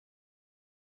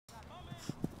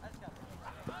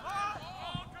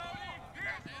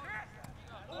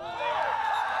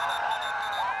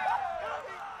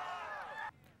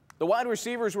The wide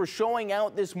receivers were showing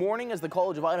out this morning as the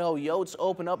College of Idaho Yotes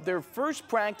open up their first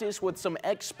practice with some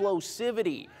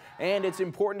explosivity. And it's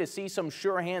important to see some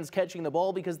sure hands catching the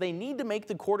ball because they need to make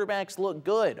the quarterbacks look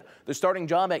good. The starting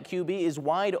job at QB is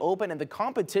wide open and the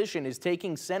competition is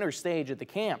taking center stage at the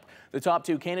camp. The top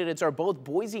two candidates are both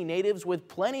Boise natives with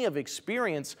plenty of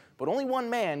experience, but only one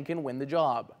man can win the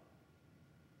job.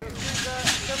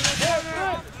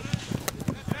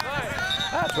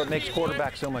 That's what makes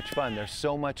quarterback so much fun. There's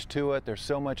so much to it. There's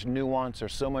so much nuance.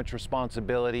 There's so much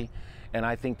responsibility. And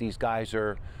I think these guys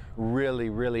are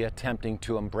really attempting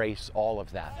to embrace all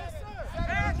of that.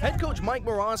 Head coach Mike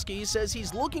Morosky says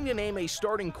he's looking to name a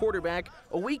starting quarterback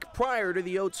a week prior to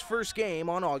the Yotes' first game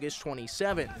on August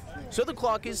 27th. So the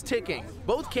clock is ticking.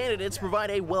 Both candidates provide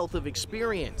a wealth of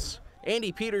experience.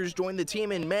 Andy Peters joined the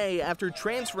team in May after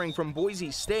transferring from Boise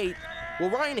State,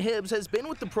 while Ryan Hibbs has been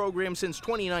with the program since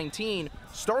 2019,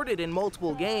 started in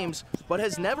multiple games, but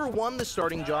has never won the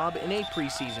starting job in a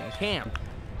preseason camp.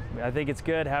 I think it's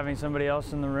good having somebody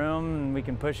else in the room and we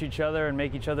can push each other and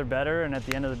make each other better, and at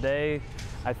the end of the day,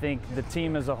 I think the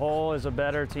team as a whole is a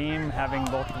better team having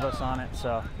both of us on it,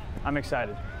 so I'm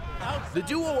excited. The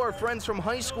duo are friends from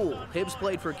high school. Hibbs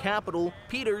played for Capital,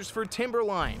 Peters for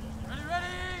Timberline.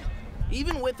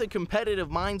 Even with a competitive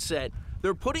mindset,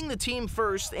 they're putting the team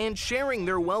first and sharing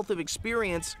their wealth of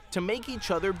experience to make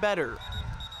each other better.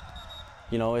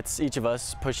 You know, it's each of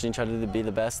us pushing each other to be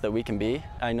the best that we can be.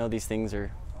 I know these things are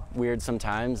weird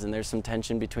sometimes and there's some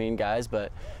tension between guys,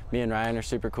 but me and Ryan are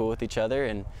super cool with each other,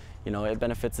 and you know, it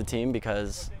benefits the team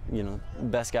because, you know, the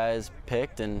best guy is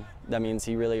picked and that means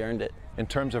he really earned it. In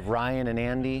terms of Ryan and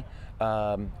Andy,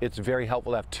 it's very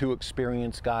helpful to have two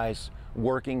experienced guys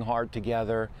working hard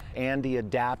together, Andy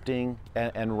adapting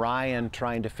and Ryan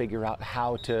trying to figure out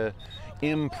how to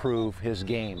improve his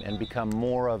game and become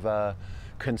more of a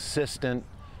consistent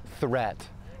threat.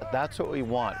 That's what we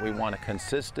want. We want a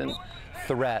consistent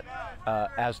threat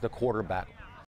as the quarterback.